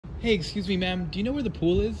Hey, excuse me, ma'am. Do you know where the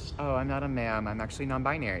pool is? Oh, I'm not a ma'am. I'm actually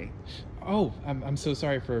non-binary. Oh, I'm so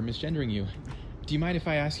sorry for misgendering you. Do you mind if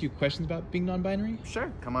I ask you questions about being non-binary?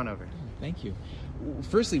 Sure, come on over. Thank you.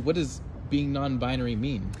 Firstly, what does being non-binary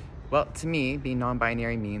mean? Well, to me, being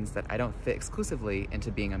non-binary means that I don't fit exclusively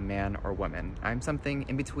into being a man or woman. I'm something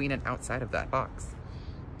in between and outside of that box.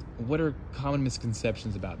 What are common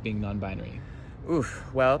misconceptions about being non-binary?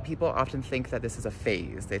 Oof, well, people often think that this is a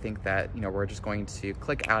phase. They think that, we're just going to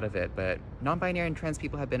click out of it, but non-binary and trans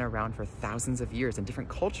people have been around for thousands of years in different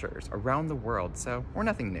cultures around the world, so we're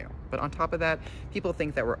nothing new. But on top of that, people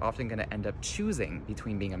think that we're often going to end up choosing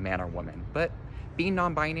between being a man or woman, but being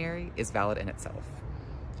non-binary is valid in itself.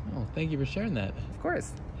 Oh, thank you for sharing that. Of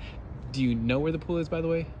course. Do you know where the pool is, by the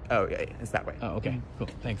way? Oh, yeah, it's that way. Oh, okay. Cool.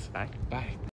 Thanks. Bye. Bye.